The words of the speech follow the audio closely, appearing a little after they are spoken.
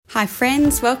Hi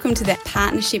friends, welcome to the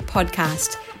Partnership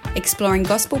Podcast, exploring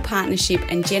gospel partnership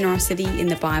and generosity in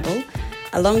the Bible,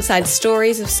 alongside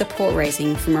stories of support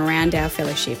raising from around our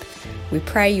fellowship. We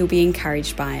pray you'll be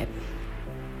encouraged by it.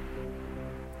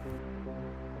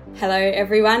 Hello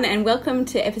everyone and welcome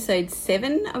to episode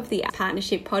 7 of the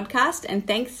Partnership Podcast, and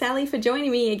thanks Sally for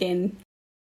joining me again.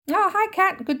 Oh, hi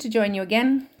Kat, good to join you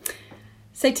again.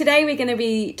 So today we're going to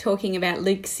be talking about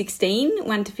Luke 16,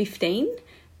 1 to 15.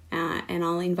 And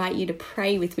I'll invite you to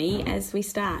pray with me as we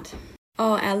start.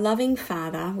 Oh, our loving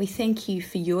Father, we thank you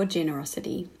for your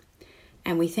generosity,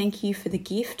 and we thank you for the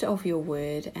gift of your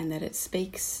word and that it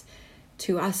speaks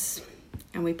to us,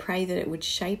 and we pray that it would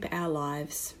shape our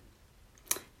lives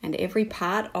and every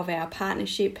part of our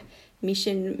partnership,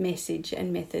 mission, message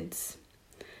and methods.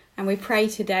 And we pray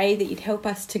today that you'd help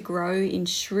us to grow in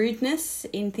shrewdness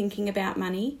in thinking about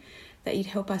money, that you'd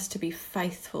help us to be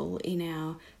faithful in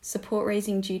our support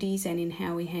raising duties and in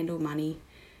how we handle money.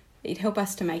 That you'd help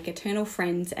us to make eternal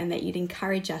friends, and that you'd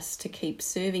encourage us to keep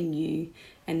serving you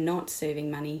and not serving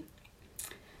money.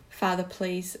 Father,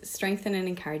 please strengthen and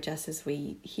encourage us as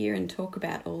we hear and talk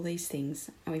about all these things,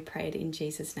 and we pray it in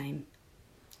Jesus' name.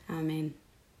 Amen.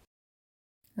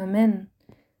 Amen.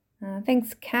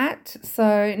 Thanks, Kat.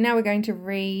 So now we're going to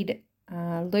read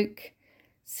Luke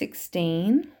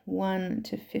 16, 1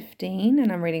 to 15,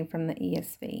 and I'm reading from the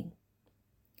ESV.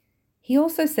 He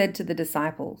also said to the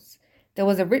disciples, "There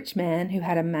was a rich man who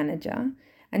had a manager,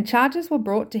 and charges were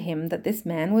brought to him that this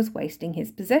man was wasting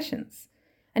his possessions.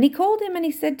 And he called him and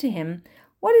he said to him,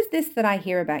 'What is this that I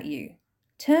hear about you?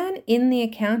 Turn in the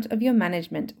account of your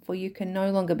management, for you can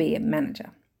no longer be a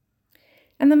manager.'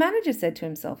 And the manager said to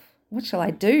himself, 'What shall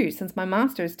I do, since my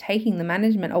master is taking the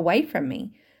management away from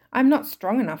me? I'm not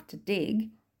strong enough to dig,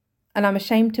 and I'm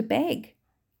ashamed to beg.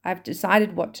 I've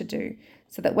decided what to do,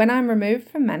 so that when I'm removed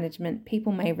from management,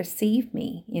 people may receive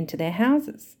me into their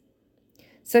houses.'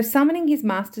 So summoning his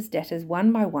master's debtors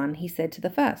one by one, he said to the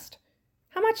first,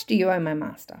 'How much do you owe my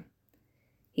master?'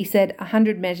 He said,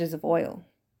 100 measures of oil.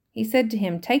 He said to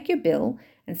him, 'Take your bill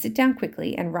and sit down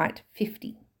quickly and write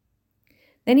 50.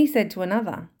 Then he said to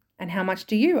another, 'And how much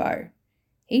do you owe?'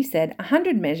 He said,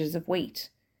 100 measures of wheat.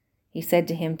 He said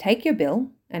to him, 'Take your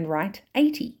bill and write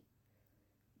 80.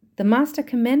 The master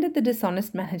commended the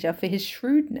dishonest manager for his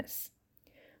shrewdness.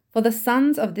 For the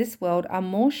sons of this world are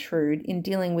more shrewd in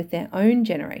dealing with their own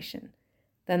generation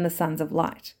than the sons of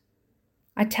light.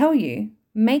 I tell you,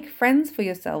 make friends for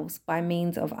yourselves by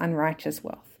means of unrighteous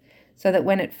wealth, so that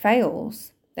when it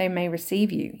fails, they may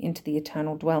receive you into the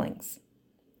eternal dwellings.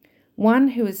 One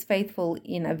who is faithful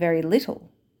in a very little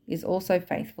is also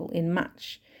faithful in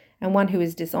much, and one who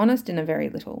is dishonest in a very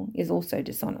little is also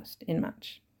dishonest in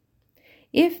much.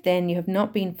 If then you have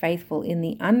not been faithful in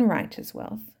the unrighteous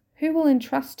wealth, who will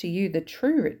entrust to you the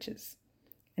true riches?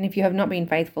 And if you have not been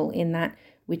faithful in that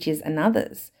which is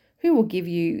another's, who will give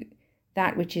you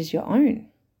that which is your own?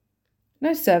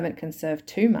 No servant can serve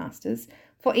two masters,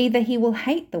 for either he will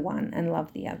hate the one and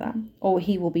love the other, or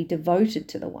he will be devoted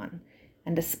to the one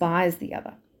and despise the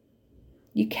other.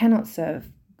 You cannot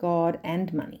serve God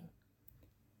and money."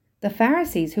 The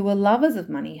Pharisees, who were lovers of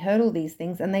money, heard all these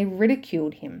things, and they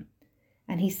ridiculed him.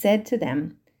 And he said to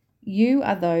them, "You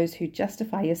are those who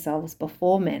justify yourselves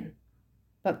before men,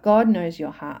 but God knows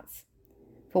your hearts.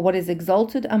 For what is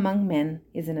exalted among men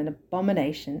is an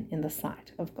abomination in the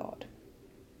sight of God."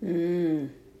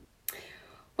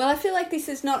 Well, I feel like this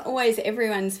is not always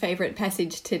everyone's favourite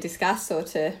passage to discuss or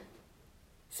to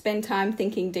spend time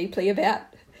thinking deeply about.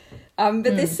 But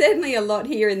there's certainly a lot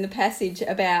here in the passage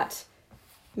about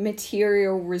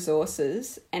material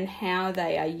resources and how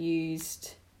they are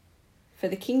used for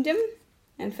the kingdom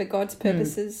and for God's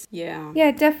purposes.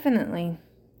 Yeah, definitely.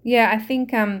 Yeah, I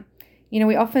think,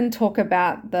 we often talk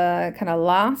about the kind of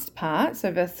last part,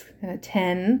 so verse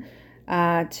 10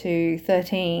 to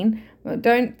 13. We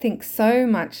don't think so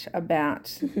much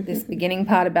about this beginning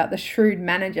part about the shrewd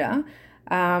manager.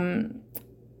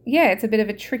 It's a bit of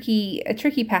a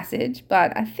tricky passage,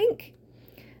 but I think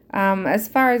as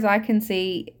far as I can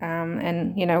see,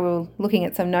 and, we were looking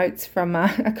at some notes from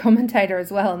a commentator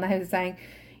as well, and they were saying,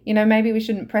 maybe we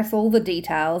shouldn't press all the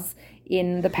details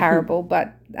in the parable,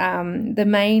 but the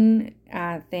main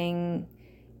thing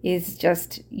is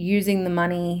just using the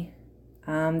money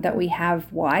that we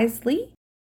have wisely.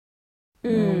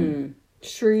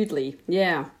 Shrewdly,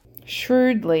 yeah.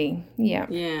 Shrewdly,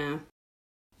 yeah.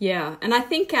 Yeah, and I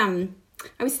think I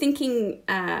was thinking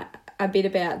a bit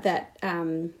about that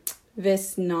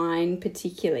verse 9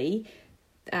 particularly.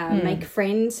 Make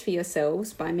friends for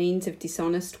yourselves by means of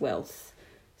dishonest wealth,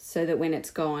 so that when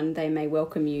it's gone, they may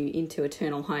welcome you into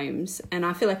eternal homes. And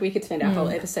I feel like we could spend our whole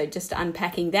episode just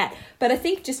unpacking that. But I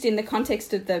think just in the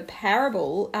context of the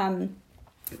parable,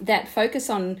 that focus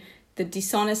on the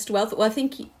dishonest wealth, well, I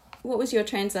think, what was your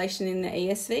translation in the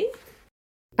ESV?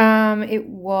 It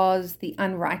was the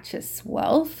unrighteous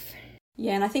wealth.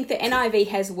 Yeah, and I think the NIV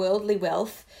has worldly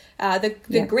wealth.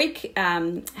 The Greek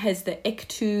has the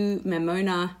ektu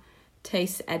memona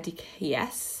tes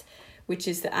adikias, which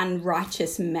is the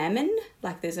unrighteous mammon.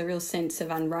 Like there's a real sense of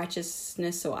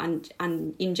unrighteousness or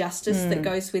injustice that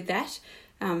goes with that.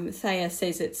 Thayer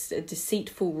says it's a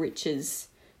deceitful riches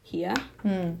here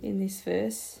in this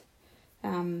verse.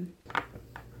 But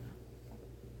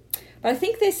I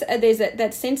think there's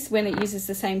that sense when it uses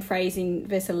the same phrase in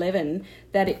verse 11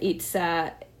 that it's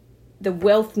the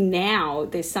wealth now,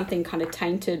 there's something kind of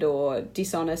tainted or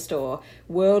dishonest or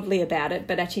worldly about it,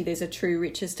 but actually there's a true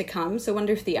riches to come. So I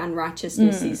wonder if the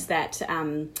unrighteousness is that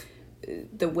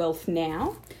the wealth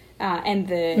now. And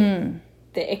the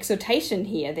exhortation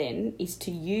here then is to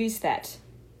use that,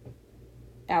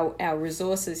 our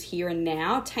resources here and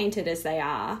now, tainted as they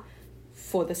are,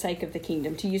 for the sake of the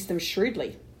kingdom, to use them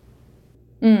shrewdly.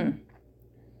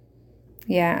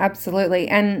 Yeah, absolutely.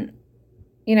 And,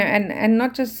 you know, and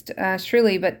not just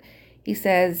shrewdly, but he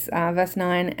says, verse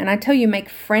 9, and I tell you, make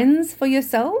friends for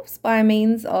yourselves by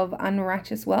means of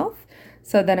unrighteous wealth,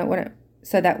 so that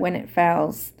when it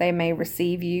fails, they may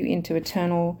receive you into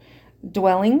eternal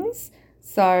dwellings.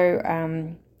 So,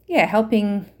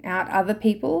 helping out other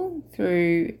people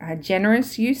through a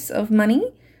generous use of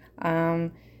money,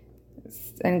 and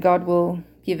God will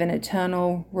give an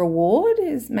eternal reward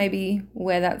is maybe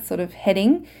where that's sort of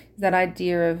heading, that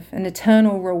idea of an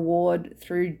eternal reward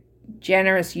through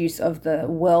generous use of the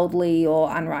worldly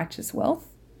or unrighteous wealth.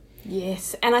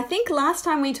 Yes, and I think last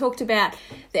time we talked about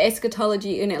the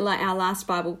eschatology in our last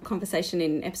Bible conversation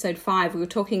in episode 5, we were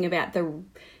talking about the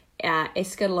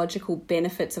eschatological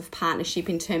benefits of partnership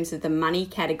in terms of the money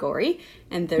category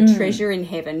and the treasure in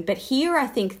heaven. But here I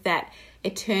think that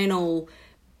eternal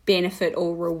benefit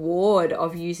or reward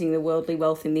of using the worldly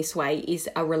wealth in this way is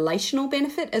a relational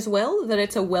benefit as well, that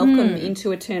it's a welcome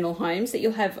into eternal homes, that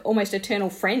you'll have almost eternal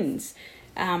friends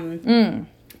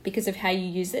because of how you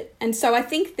use it. And so I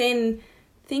think then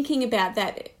thinking about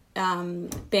that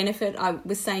benefit, I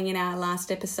was saying in our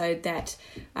last episode that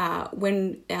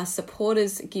when our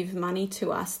supporters give money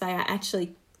to us, they are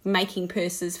actually making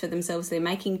purses for themselves. They're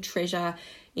making treasure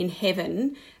in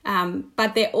heaven,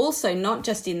 but they're also not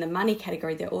just in the money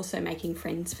category, they're also making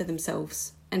friends for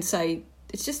themselves. And so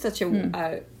it's just such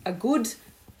a good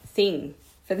thing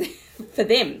for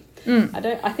them.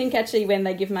 I think actually when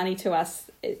they give money to us,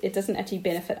 it doesn't actually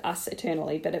benefit us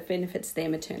eternally, but it benefits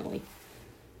them eternally.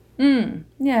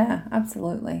 Yeah,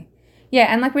 absolutely.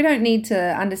 Yeah, and like we don't need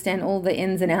to understand all the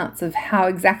ins and outs of how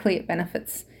exactly it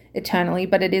benefits eternally,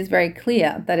 but it is very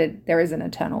clear that there is an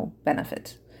eternal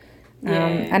benefit.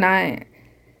 And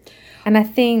I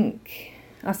think,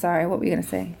 sorry, what were you going to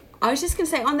say? I was just going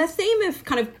to say, on the theme of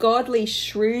kind of godly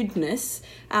shrewdness,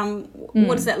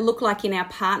 what does that look like in our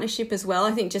partnership as well?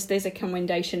 I think just there's a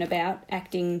commendation about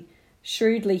acting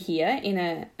shrewdly here in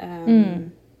a,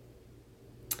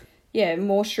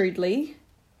 more shrewdly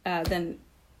than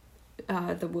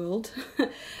the world.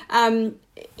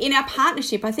 In our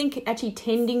partnership, I think actually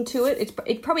tending to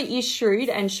it probably is shrewd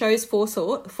and shows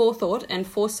forethought and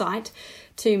foresight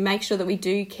to make sure that we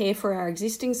do care for our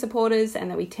existing supporters and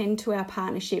that we tend to our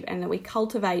partnership and that we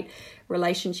cultivate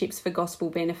relationships for gospel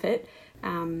benefit.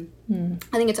 I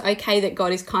think it's okay that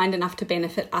God is kind enough to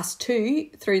benefit us too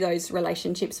through those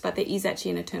relationships, but there is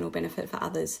actually an eternal benefit for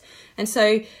others. And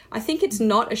so I think it's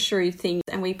not a shrewd thing,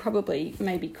 and we probably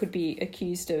maybe could be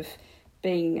accused of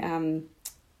being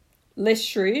less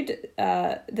shrewd,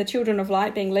 the children of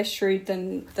light being less shrewd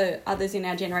than the others in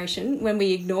our generation, when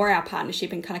we ignore our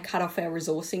partnership and kind of cut off our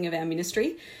resourcing of our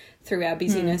ministry through our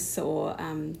busyness or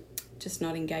just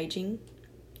not engaging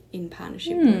in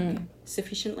partnership work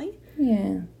sufficiently.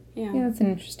 Yeah, that's an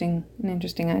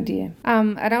interesting idea.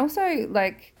 And also,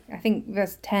 I think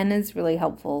verse 10 is really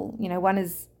helpful. You know,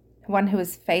 one who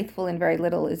is faithful in very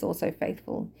little is also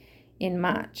faithful in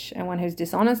much, and one who's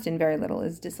dishonest in very little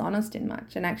is dishonest in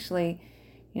much. And actually,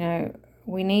 you know,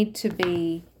 we need to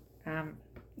be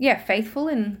faithful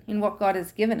in what God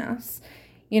has given us.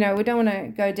 You know, we don't want to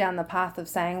go down the path of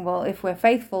saying, well, if we're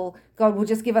faithful, God will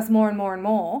just give us more and more and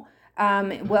more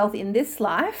wealth in this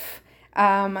life.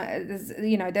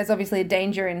 There's obviously a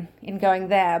danger in going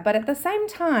there. But at the same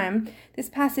time, this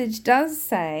passage does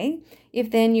say, if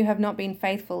then you have not been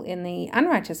faithful in the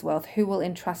unrighteous wealth, who will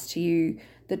entrust to you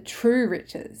the true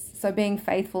riches? So being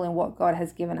faithful in what God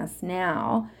has given us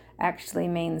now actually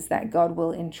means that God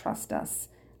will entrust us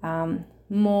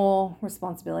more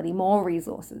responsibility, more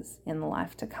resources in the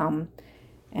life to come.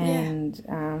 And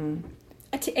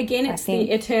again, it's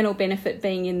the eternal benefit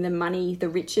being in the money, the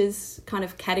riches kind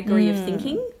of category of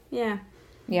thinking. Yeah.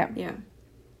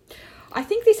 I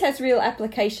think this has real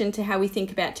application to how we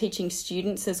think about teaching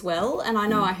students as well. And I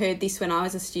know I heard this when I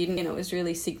was a student, and it was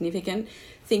really significant,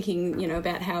 thinking,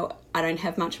 about how I don't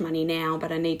have much money now,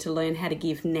 but I need to learn how to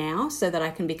give now so that I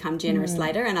can become generous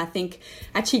later. And I think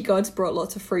actually God's brought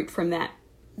lots of fruit from that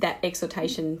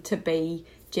exhortation to be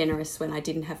generous when I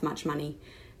didn't have much money.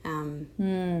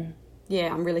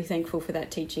 Yeah, I'm really thankful for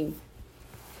that teaching.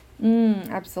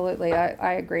 Absolutely.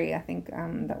 I agree. I think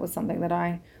that was something that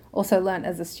I also learnt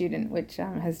as a student, which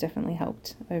has definitely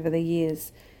helped over the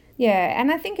years. Yeah, and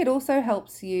I think it also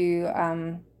helps you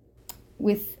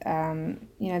with,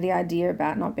 the idea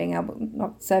about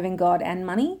not serving God and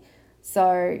money.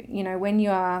 So, when you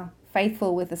are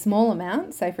faithful with a small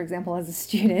amount, say, for example, as a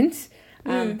student,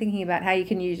 thinking about how you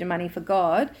can use your money for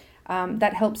God,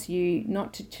 that helps you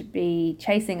not to be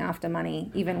chasing after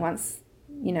money, even once,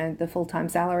 the full-time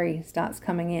salary starts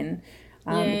coming in.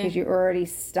 Because you already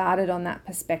started on that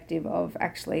perspective of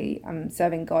actually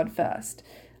serving God first.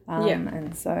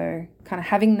 And so kind of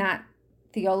having that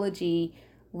theology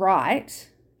right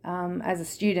as a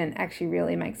student actually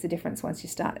really makes a difference once you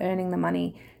start earning the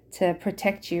money to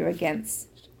protect you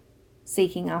against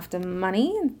seeking after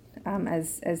money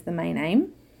as the main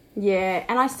aim. Yeah,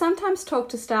 and I sometimes talk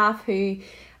to staff who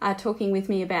are talking with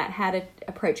me about how to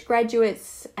approach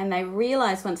graduates, and they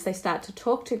realise once they start to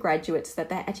talk to graduates that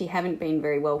they actually haven't been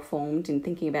very well formed in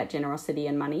thinking about generosity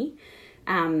and money,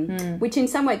 which in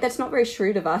some way, that's not very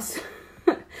shrewd of us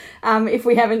if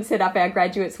we haven't set up our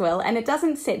graduates well, and it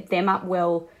doesn't set them up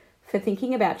well for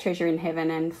thinking about treasure in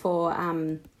heaven and for,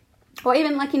 or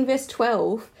even like in verse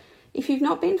 12, if you've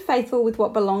not been faithful with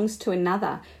what belongs to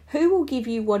another, who will give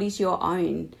you what is your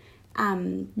own?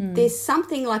 There's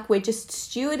something like we're just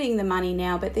stewarding the money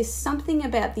now, but there's something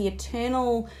about the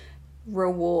eternal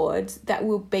reward that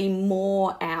will be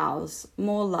more ours,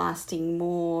 more lasting,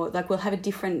 more like we'll have a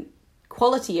different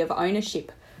quality of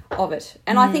ownership of it.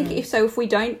 And I think if we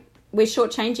don't, we're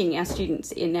shortchanging our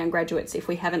students and our graduates if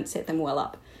we haven't set them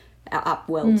up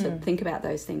to think about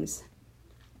those things.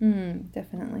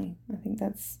 Definitely. I think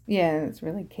that's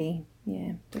really key.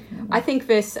 Yeah, definitely. I think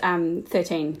verse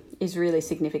 13 is really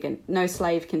significant. No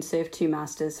slave can serve two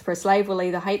masters, for a slave will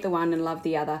either hate the one and love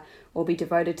the other, or be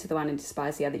devoted to the one and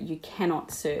despise the other. You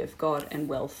cannot serve God and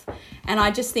wealth. And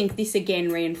I just think this again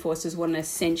reinforces what an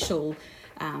essential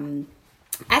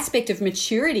aspect of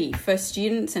maturity for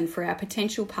students and for our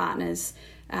potential partners.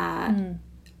 I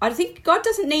think God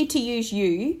doesn't need to use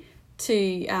you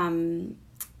to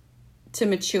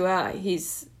mature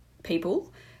his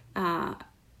people.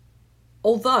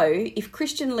 Although if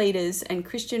Christian leaders and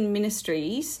Christian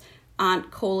ministries aren't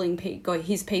calling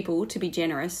his people to be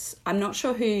generous, I'm not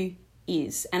sure who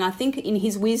is. And I think in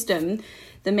his wisdom,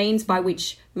 the means by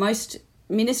which most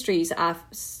ministries are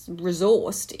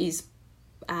resourced is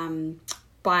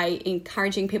by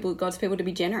encouraging God's people to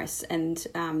be generous. And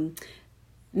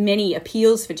many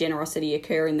appeals for generosity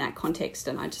occur in that context,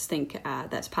 and I just think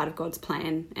that's part of God's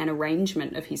plan and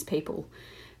arrangement of his people,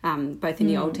 both in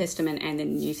the Old Testament and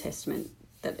in the New Testament,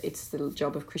 that it's the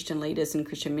job of Christian leaders and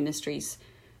Christian ministries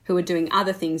who are doing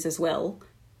other things as well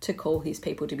to call his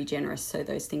people to be generous so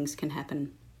those things can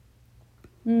happen.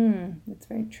 That's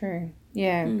very true.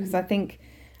 Yeah, because I think,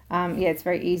 it's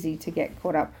very easy to get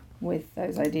caught up with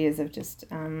those ideas of just,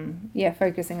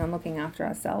 focusing on looking after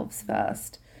ourselves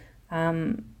first.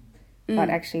 But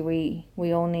actually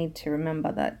we all need to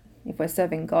remember that if we're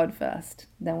serving God first,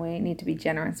 then we need to be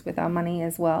generous with our money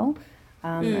as well,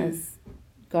 as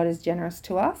God is generous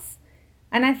to us.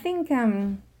 And I think,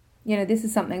 this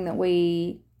is something that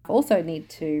we also need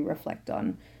to reflect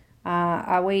on.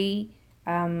 Are we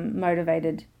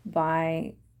motivated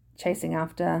by chasing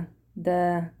after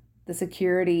the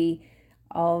security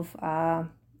of our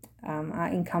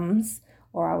incomes,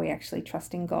 or are we actually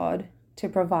trusting God to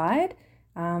provide?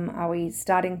 Are we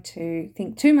starting to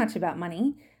think too much about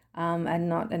money and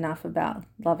not enough about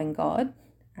loving God?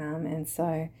 And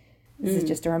so this is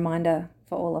just a reminder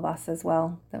for all of us as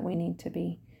well that we need to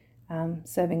be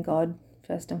serving God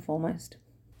first and foremost.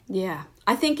 Yeah,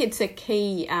 I think it's a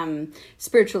key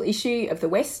spiritual issue of the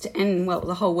West and,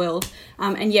 the whole world.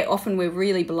 And yet often we're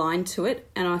really blind to it.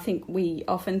 And I think we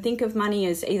often think of money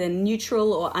as either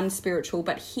neutral or unspiritual.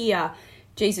 But here,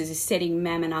 Jesus is setting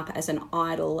mammon up as an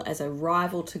idol, as a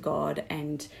rival to God,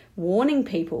 and warning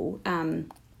people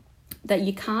that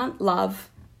you can't love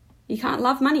You can't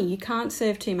love money. You can't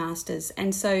serve two masters.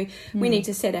 And so we need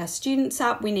to set our students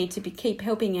up. We need to keep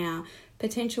helping our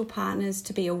potential partners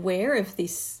to be aware of the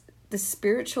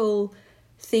spiritual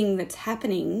thing that's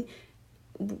happening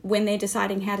when they're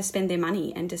deciding how to spend their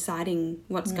money and deciding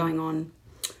what's going on.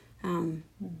 And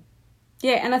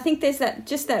I think there's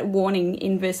that warning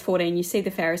in verse 14. You see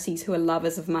the Pharisees who are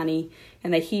lovers of money,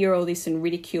 and they hear all this and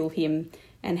ridicule him,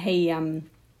 and he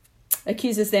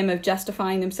accuses them of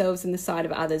justifying themselves in the sight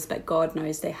of others, but God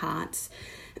knows their hearts.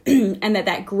 And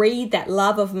that greed, that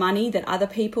love of money that other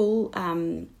people,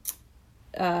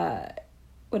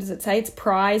 what does it say? It's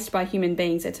prized by human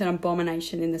beings. It's an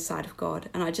abomination in the sight of God.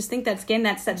 And I just think that's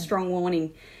that strong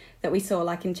warning that we saw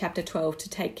like in chapter 12, to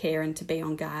take care and to be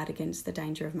on guard against the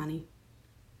danger of money.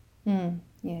 Yeah,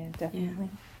 definitely.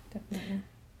 Definitely.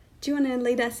 Do you want to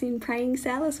lead us in praying,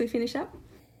 Sal, as we finish up?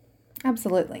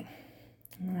 Absolutely.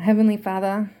 Heavenly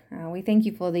Father, we thank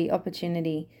you for the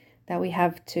opportunity that we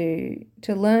have to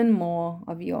learn more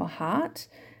of your heart,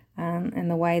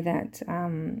 and the way that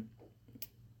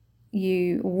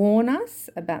you warn us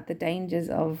about the dangers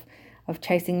of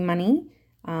chasing money,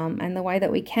 and the way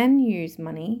that we can use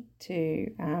money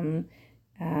to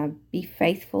be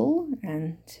faithful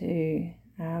and to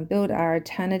build our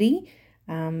eternity.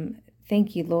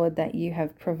 Thank you, Lord, that you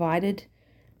have provided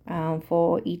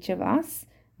for each of us.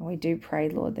 And we do pray,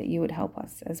 Lord, that you would help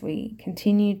us as we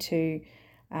continue to,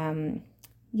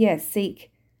 seek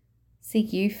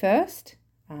you first,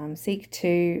 seek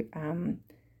to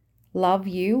love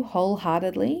you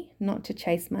wholeheartedly, not to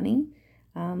chase money.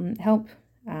 Help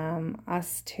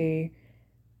us to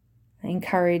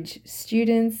encourage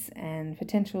students and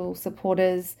potential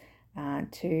supporters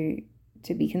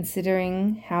to be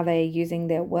considering how they're using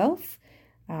their wealth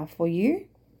for you,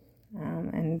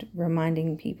 and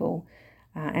reminding people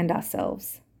and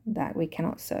ourselves that we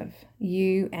cannot serve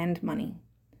you and money.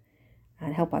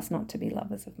 And help us not to be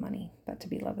lovers of money, but to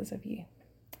be lovers of you.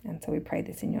 And so we pray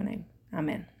this in your name.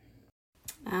 Amen.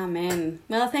 Amen.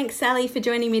 Well, thanks, Sally, for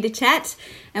joining me to chat.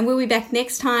 And we'll be back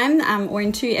next time, or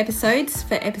in 2 episodes,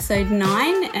 for episode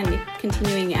 9, and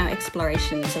continuing our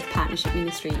explorations of partnership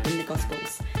ministry in the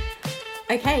Gospels.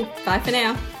 Okay, bye for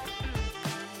now.